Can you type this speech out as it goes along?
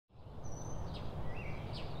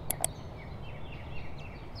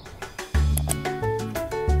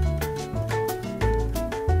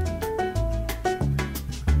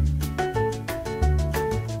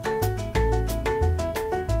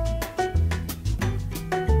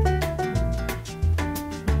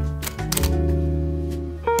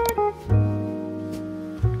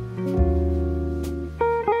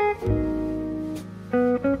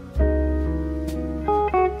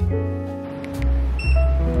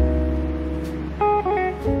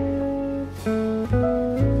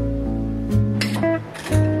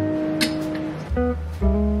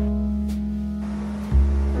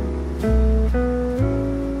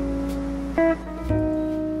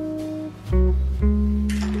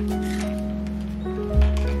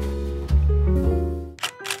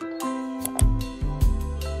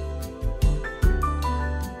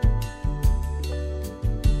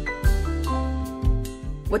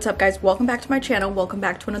What's up guys, welcome back to my channel, welcome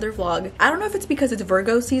back to another vlog. I don't know if it's because it's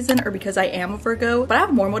Virgo season or because I am a Virgo, but I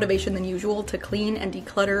have more motivation than usual to clean and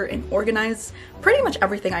declutter and organize pretty much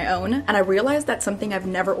everything I own. And I realized that something I've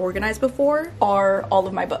never organized before are all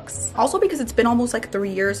of my books. Also because it's been almost like 3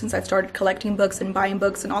 years since I've started collecting books and buying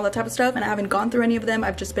books and all that type of stuff, and I haven't gone through any of them.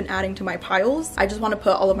 I've just been adding to my piles. I just want to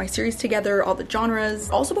put all of my series together, all the genres.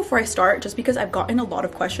 Also, before I start, just because I've gotten a lot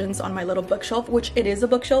of questions on my little bookshelf, which it is a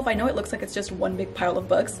bookshelf. I know it looks like it's just one big pile of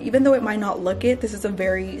books. Even though it might not look it, this is a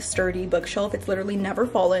very sturdy bookshelf. It's literally never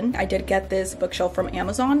fallen. I did get this bookshelf from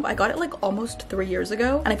Amazon. I got it like almost 3 years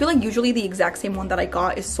ago, and I feel like usually the exact same one that I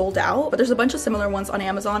got is sold out, but there's a bunch of similar ones on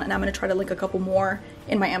Amazon, and I'm gonna try to link a couple more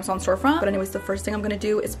in my Amazon storefront. But anyways, the first thing I'm gonna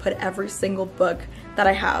do is put every single book that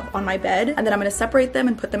I have on my bed, and then I'm gonna separate them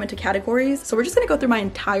and put them into categories. So we're just gonna go through my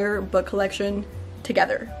entire book collection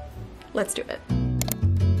together. Let's do it.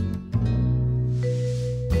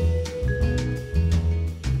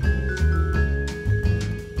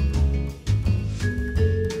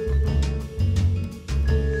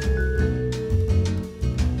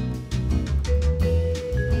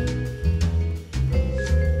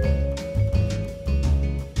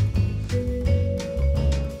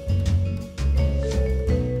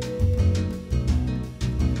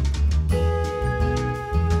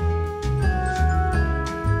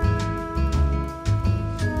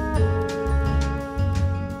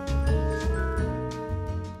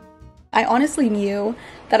 I honestly knew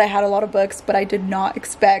that I had a lot of books, but I did not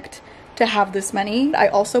expect to have this many. I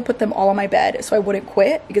also put them all on my bed so I wouldn't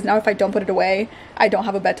quit, because now if I don't put it away, I don't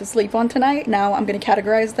have a bed to sleep on tonight. Now I'm gonna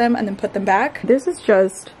categorize them and then put them back. This is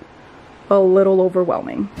just a little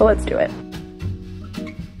overwhelming, but let's do it.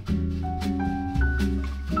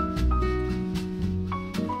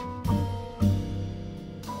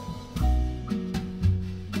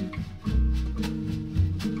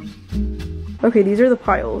 Okay, these are the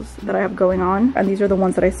piles that I have going on, and these are the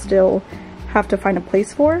ones that I still have to find a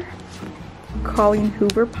place for. Colleen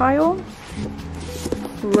Hoover pile,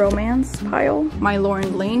 romance pile, my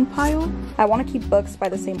Lauren Lane pile. I want to keep books by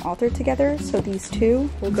the same author together, so these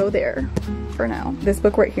two will go there for now. This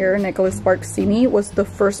book right here, Nicholas Sparks' See Me, was the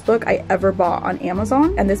first book I ever bought on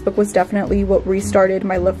Amazon, and this book was definitely what restarted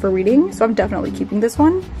my love for reading, so I'm definitely keeping this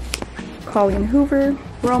one. Colleen Hoover,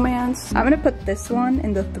 romance. I'm gonna put this one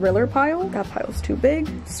in the thriller pile. That pile's too big.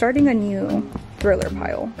 Starting a new thriller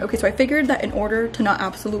pile. Okay, so I figured that in order to not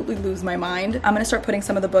absolutely lose my mind, I'm gonna start putting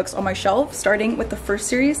some of the books on my shelf, starting with the first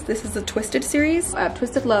series. This is the Twisted series. I have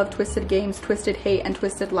Twisted Love, Twisted Games, Twisted Hate, and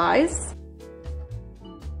Twisted Lies.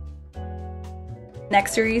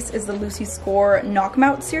 Next series is the Lucy Score Knock 'Em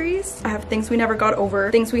Out series. I have Things We Never Got Over,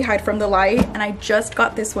 Things We Hide from the Light, and I just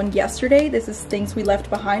got this one yesterday. This is Things We Left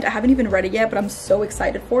Behind. I haven't even read it yet, but I'm so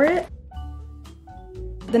excited for it.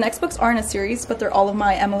 The next books aren't a series, but they're all of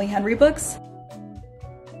my Emily Henry books.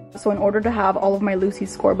 So in order to have all of my Lucy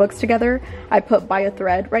Score books together, I put By a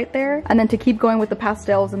Thread right there. And then to keep going with the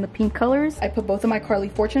pastels and the pink colors, I put both of my Carly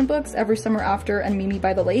Fortune books, Every Summer After and Mimi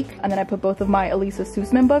by the Lake. And then I put both of my Elisa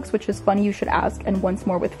Sussman books, which is Funny You Should Ask and Once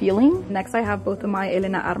More with Feeling. Next I have both of my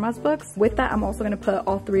Elena Armas books. With that, I'm also gonna put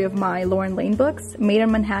all 3 of my Lauren Lane books, Made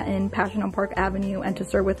in Manhattan, Passion on Park Avenue, and To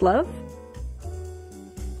Serve with Love.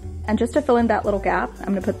 And just to fill in that little gap, I'm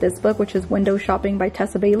gonna put this book, which is Window Shopping by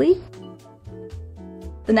Tessa Bailey.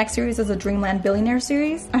 The next series is a Dreamland Billionaire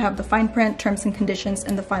series. I have The Fine Print, Terms and Conditions,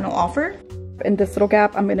 and The Final Offer. In this little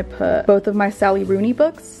gap, I'm gonna put both of my Sally Rooney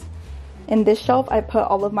books. In this shelf, I put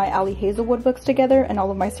all of my Allie Hazelwood books together and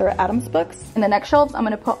all of my Sarah Adams books. In the next shelves, I'm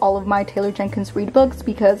gonna put all of my Taylor Jenkins Reid books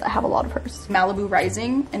because I have a lot of hers. Malibu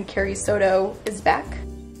Rising and Carrie Soto is back.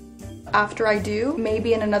 After I Do,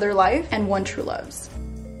 Maybe in Another Life, and One True Loves.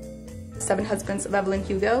 7 Husbands of Evelyn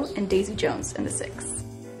Hugo, and Daisy Jones and the Six.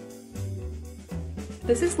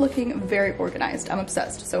 This is looking very organized. I'm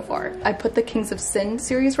obsessed so far. I put the Kings of Sin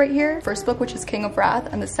series right here. First book, which is King of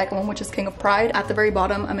Wrath, and the second one, which is King of Pride. At the very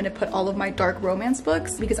bottom, I'm gonna put all of my dark romance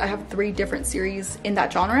books because I have 3 different series in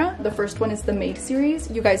that genre. The first one is the Maid series.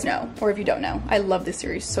 You guys know, or if you don't know, I love this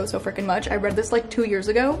series so freaking much. I read this like 2 years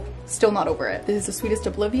ago, still not over it. This is The Sweetest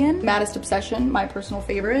Oblivion, Maddest Obsession, my personal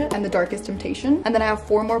favorite, and The Darkest Temptation. And then I have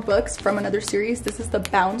 4 more books from another series. This is the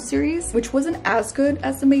Bound series, which wasn't as good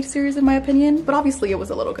as the Maid series in my opinion, but obviously it was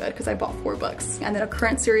a little good because I bought 4 books. And then a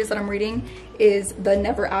current series that I'm reading is the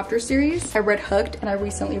Never After series. I read Hooked and I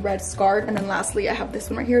recently read Scarred. And then lastly, I have this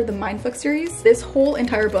one right here, the Mindfuck series. This whole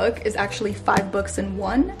entire book is actually 5 books in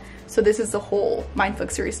one. So this is the whole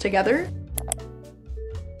Mindfuck series together.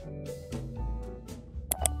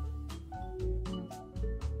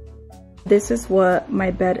 This is what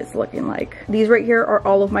my bed is looking like. These right here are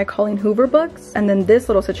all of my Colleen Hoover books. And then this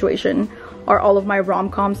little situation are all of my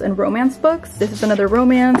rom-coms and romance books. This is another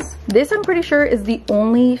romance. This, I'm pretty sure, is the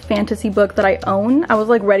only fantasy book that I own. I was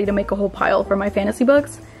like ready to make a whole pile for my fantasy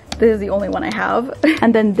books. This is the only one I have.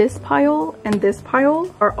 And then this pile and this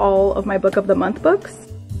pile are all of my book of the month books.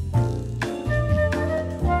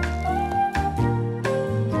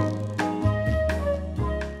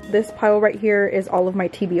 This pile right here is all of my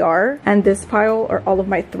TBR, and this pile are all of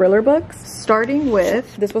my thriller books. Starting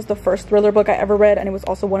with, this was the first thriller book I ever read, and it was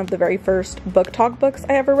also one of the very first BookTok books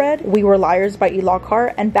I ever read. We Were Liars by E.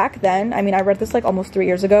 Lockhart. And back then, I mean, I read this like almost 3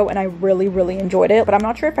 years ago, and I really, really enjoyed it. But I'm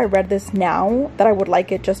not sure if I read this now that I would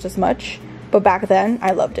like it just as much. But back then,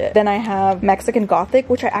 I loved it. Then I have Mexican Gothic,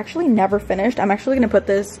 which I actually never finished. I'm actually gonna put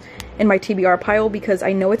this in my TBR pile because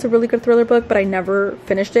I know it's a really good thriller book, but I never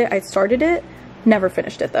finished it. I started it. Never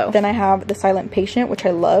finished it though. Then I have The Silent Patient, which I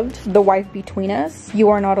loved. The Wife Between Us, You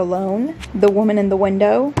Are Not Alone, The Woman in the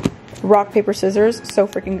Window, Rock, Paper, Scissors, so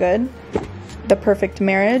freaking good. The Perfect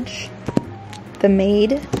Marriage, The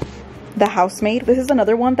Maid, The Housemaid. This is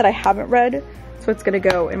another one that I haven't read, so it's gonna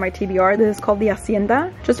go in my TBR. This is called The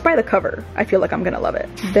Hacienda. Just by the cover, I feel like I'm gonna love it.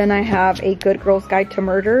 Then I have A Good Girl's Guide to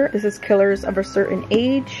Murder. This is Killers of a Certain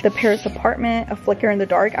Age. The Paris Apartment, A Flicker in the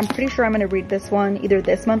Dark. I'm pretty sure I'm gonna read this one either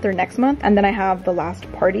this month or next month. And then I have The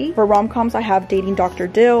Last Party. For rom-coms, I have Dating Dr.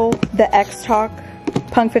 Dill, The X Talk,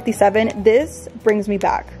 Punk 57. This brings me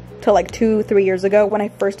back to like 2-3 years ago when I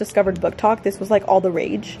first discovered BookTok. This was like all the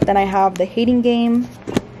rage. Then I have The Hating Game,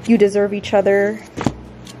 You Deserve Each Other,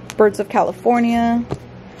 Birds of California,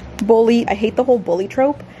 Bully. I hate the whole bully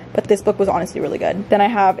trope, but this book was honestly really good. Then I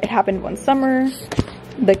have It Happened One Summer,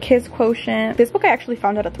 The Kiss Quotient. This book I actually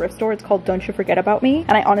found at a thrift store. It's called Don't You Forget About Me,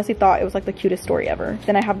 and I honestly thought it was like the cutest story ever.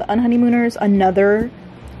 Then I have The Unhoneymooners, another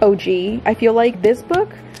OG. I feel like this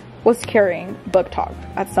book was carrying BookTok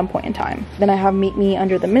at some point in time. Then I have Meet Me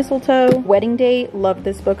Under the Mistletoe, Wedding Day. Loved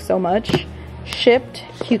this book so much. Shipped,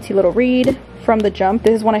 cutesy little read. From the Jump.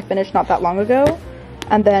 This is one I finished not that long ago.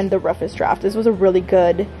 And then The Roughest Draft. This was a really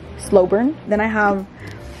good slow burn. Then I have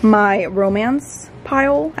my romance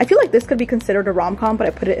pile. I feel like this could be considered a rom-com, but I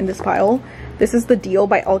put it in this pile. This is The Deal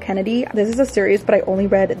by Elle Kennedy. This is a series, but I only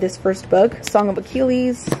read this first book. Song of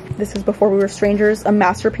Achilles. This is Before We Were Strangers. A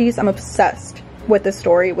masterpiece. I'm obsessed with this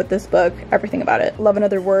story, with this book, everything about it. Love in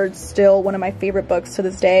Other Words, still one of my favorite books to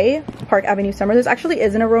this day. Park Avenue Summer. This actually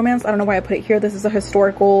isn't a romance. I don't know why I put it here. This is a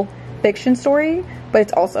historical fiction story, but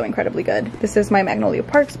it's also incredibly good. This is my Magnolia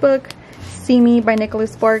Parks book, See Me by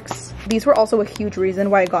Nicholas Sparks. These were also a huge reason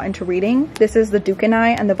why I got into reading. This is The Duke and I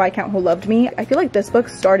and The Viscount Who Loved Me. I feel like this book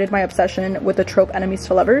started my obsession with the trope enemies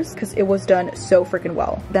to lovers because it was done so freaking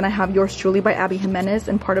well. Then I have Yours Truly by Abby Jimenez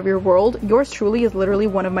and Part of Your World. Yours Truly is literally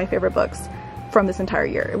one of my favorite books from this entire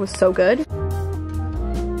year. It was so good.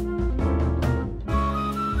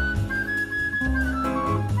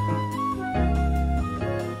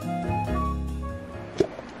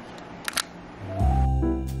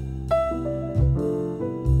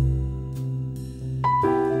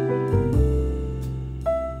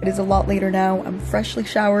 It is a lot later now. I'm freshly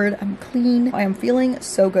showered. I'm clean. I am feeling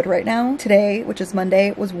so good right now. Today, which is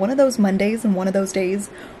Monday, was one of those Mondays and one of those days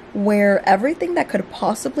where everything that could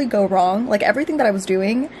possibly go wrong, like everything that I was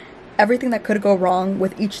doing, everything that could go wrong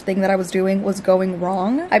with each thing that I was doing was going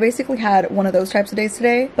wrong. I basically had one of those types of days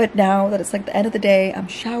today, but now that it's like the end of the day, I'm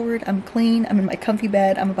showered, I'm clean, I'm in my comfy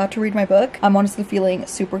bed, I'm about to read my book. I'm honestly feeling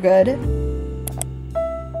super good.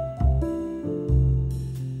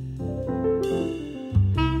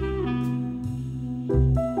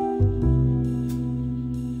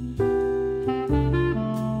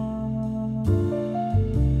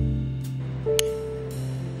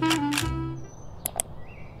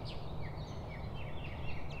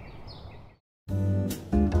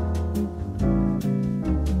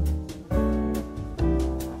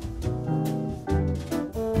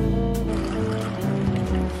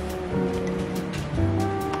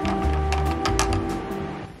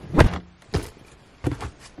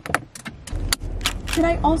 Did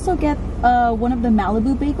I also get one of the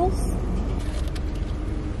Malibu bagels?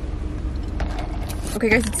 Okay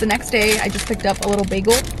guys, it's the next day. I just picked up a little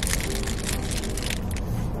bagel.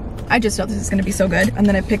 I just know this is gonna be so good. And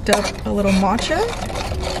then I picked up a little matcha.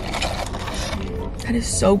 That is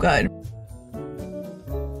so good.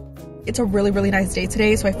 It's a really, really nice day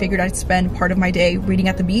today, so I figured I'd spend part of my day reading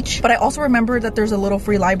at the beach. But I also remembered that there's a little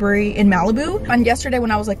free library in Malibu. And yesterday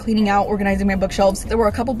when I was like cleaning out, organizing my bookshelves, there were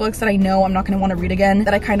a couple books that I know I'm not gonna wanna read again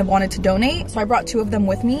that I kind of wanted to donate. So I brought two of them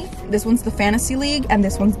with me. This one's the Fantasy League and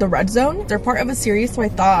this one's the Red Zone. They're part of a series, so I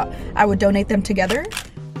thought I would donate them together.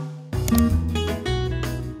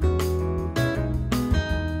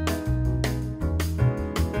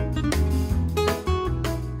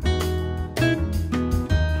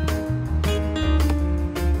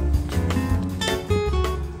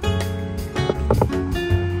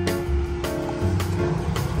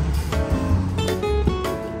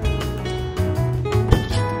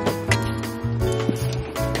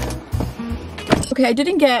 Okay, I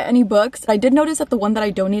didn't get any books. I did notice that the one that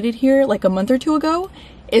I donated here like a month or two ago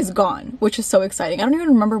is gone, which is so exciting. I don't even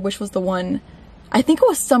remember which was the one. I think it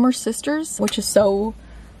was Summer Sisters, which is so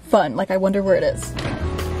fun. Like, I wonder where it is.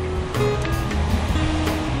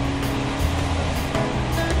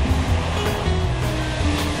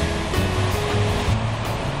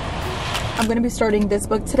 I'm gonna be starting this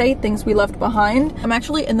book today, Things We Left Behind. I'm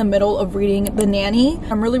actually in the middle of reading The Nanny.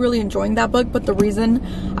 I'm really enjoying that book, but the reason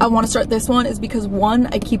I want to start this one is because one,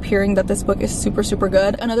 I keep hearing that this book is super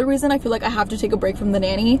good. Another reason I feel like I have to take a break from The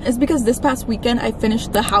Nanny is because this past weekend I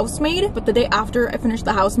finished The Housemaid, but the day after I finished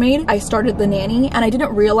The Housemaid, I started The Nanny, and I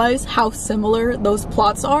didn't realize how similar those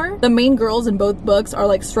plots are. The main girls in both books are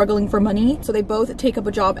like struggling for money, so they both take up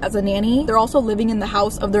a job as a nanny. They're also living in the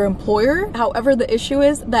house of their employer. However, the issue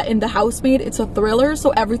is that in The Housemaid, it's a thriller,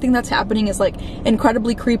 so everything that's happening is like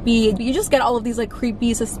incredibly creepy. You just get all of these like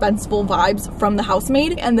creepy, suspenseful vibes from The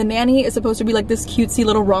Housemaid, and The Nanny is supposed to be like this cutesy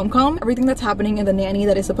little rom-com. Everything that's happening in The Nanny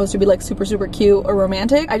that is supposed to be like super cute or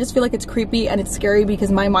romantic, I just feel like it's creepy and it's scary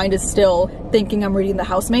because my mind is still thinking I'm reading The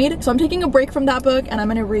Housemaid. So I'm taking a break from that book and I'm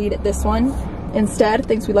gonna read this one instead,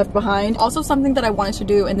 Things We Left Behind. Also, something that I wanted to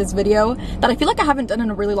do in this video that I feel like I haven't done in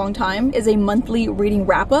a really long time is a monthly reading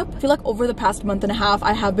wrap-up. I feel like over the past month and a half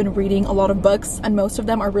I have been reading a lot of books and most of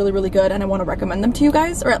them are really good, and I want to recommend them to you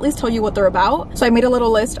guys, or at least tell you what they're about. So I made a little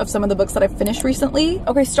list of some of the books that I've finished recently.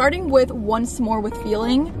 Okay, starting with Once More with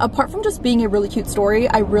Feeling. Apart from just being a really cute story,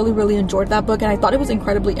 I really enjoyed that book, and I thought it was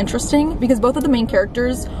incredibly interesting because both of the main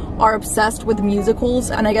characters are obsessed with musicals,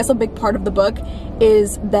 and I guess a big part of the book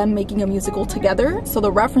is them making a musical together. So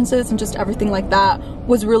the references and just everything like that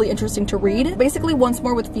was really interesting to read. Basically, Once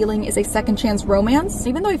More with Feeling is a second chance romance.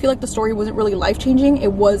 Even though I feel like the story wasn't really life-changing,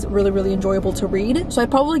 it was really enjoyable to read. So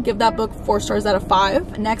I'd probably give that book 4 stars out of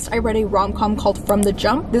 5. Next, I read a rom-com called From the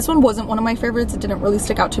Jump. This one wasn't one of my favorites. It didn't really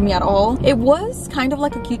stick out to me at all. It was kind of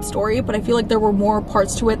like a cute story, but I feel like there were more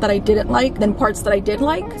parts to it that I didn't like than parts that I did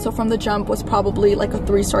like. So From the Jump was probably like a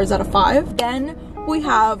 3 stars out of 5. Then we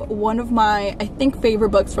have one of my, I think, favorite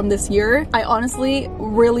books from this year. I honestly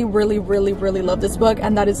really love this book,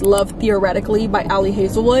 and that is Love Theoretically by Ali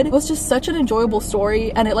Hazelwood. It was just such an enjoyable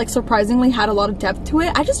story, and it like surprisingly had a lot of depth to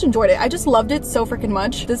it. I just enjoyed it. I just loved it so freaking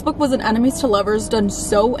much. This book was an enemies to lovers done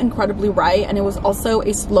so incredibly right, and it was also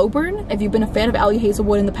a slow burn. If you've been a fan of Ali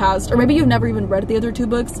Hazelwood in the past, or maybe you've never even read the other 2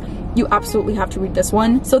 books, you absolutely have to read this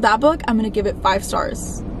one. So that book, I'm gonna give it 5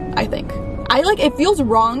 stars, I think. It feels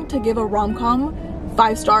wrong to give a rom-com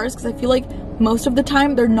 5 stars because I feel like most of the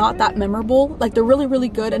time they're not that memorable. Like, they're really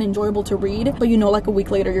good and enjoyable to read, but you know, like a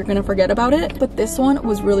week later you're gonna forget about it. But this one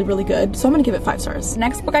was really good, so I'm gonna give it 5 stars.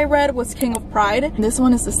 Next book I read was King of Pride. This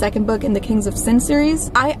one is the second book in the Kings of Sin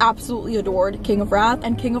series. I absolutely adored King of Wrath,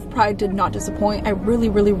 and King of Pride did not disappoint. I really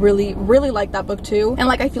liked that book too. And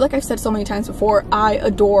like, I feel like I've said so many times before, I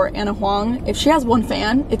adore Anna Huang. If she has one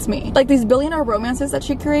fan, it's me. Like, these billionaire romances that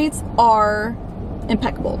she creates are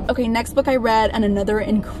impeccable. Okay, next book I read, and another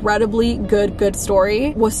incredibly good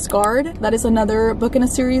story, was Scarred. That is another book in a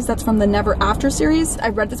series that's from the Never After series. I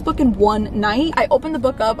read this book in one night. I opened the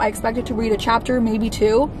book up, I expected to read a chapter, maybe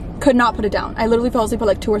 2. Could not put it down. I literally fell asleep at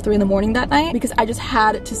like 2 or 3 in the morning that night because I just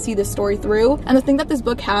had to see this story through. And the thing that this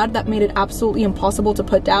book had that made it absolutely impossible to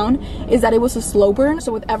put down is that it was a slow burn.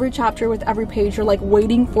 So with every chapter, with every page, you're like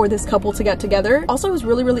waiting for this couple to get together. Also, it was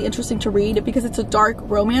really interesting to read because it's a dark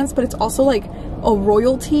romance, but it's also like a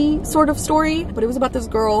royalty sort of story. But it was about this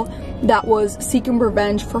girl that was seeking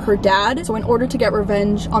revenge for her dad. So in order to get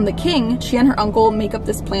revenge on the king, she and her uncle make up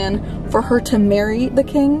this plan for her to marry the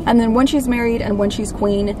king. And then when she's married and when she's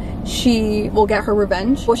queen, she will get her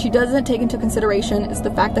revenge. What she doesn't take into consideration is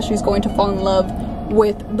the fact that she's going to fall in love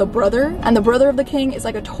with the brother, and the brother of the king is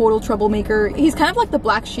like a total troublemaker. He's kind of like the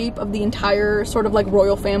black sheep of the entire sort of like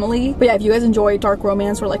royal family. But yeah, if you guys enjoy dark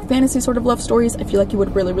romance or like fantasy sort of love stories, I feel like you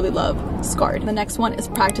would really love Scarred. The next one is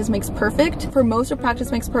Practice Makes Perfect. For most of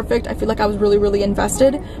Practice Makes Perfect, I feel like I was really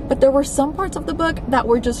invested, but there were some parts of the book that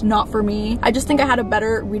were just not for me. I just think I had a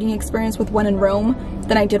better reading experience with When in Rome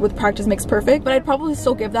than I did with Practice Makes Perfect, but I'd probably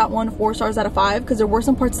still give that one 4 stars out of 5 because there were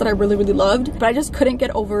some parts that I really loved, but I just couldn't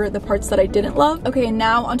get over the parts that I didn't love. Okay, and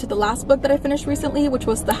now onto the last book that I finished recently, which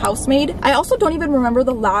was The Housemaid. I also don't even remember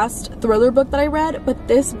the last thriller book that I read, but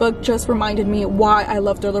this book just reminded me why I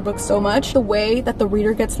love thriller books so much. The way that the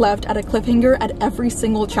reader gets left at a cliffhanger at every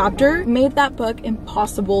single chapter made that book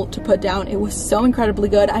impossible to put down. It was so incredibly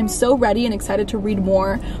good. I'm so ready and excited to read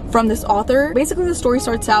more from this author. Basically, the story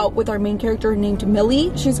starts out with our main character named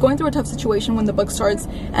Millie. She's going through a tough situation when the book starts,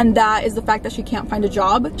 and that is the fact that she can't find a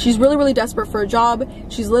job. She's really desperate for a job.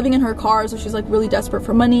 She's living in her car, so she's like really desperate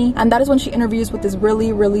for money, and that is when she interviews with this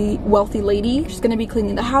really wealthy lady. She's gonna be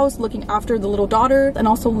cleaning the house, looking after the little daughter, and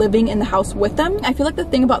also living in the house with them. I feel like the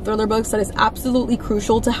thing about thriller books that is absolutely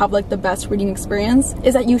crucial to have like the best reading experience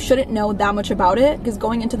is that you shouldn't know that much about it, because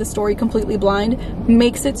going into the story completely blind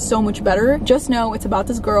makes it so much better. Just know it's about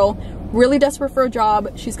this girl really desperate for a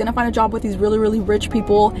job. She's gonna find a job with these really rich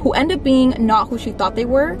people who end up being not who she thought they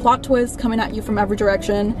were. Plot twists coming at you from every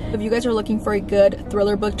direction. If you guys are looking for a good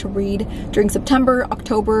thriller book to read during September,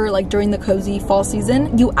 October, like during the cozy fall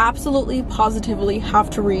season, you absolutely positively have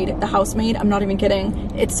to read The Housemaid. I'm not even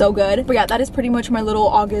kidding, it's so good. But yeah, that is pretty much my little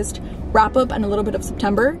August wrap up and a little bit of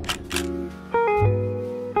September.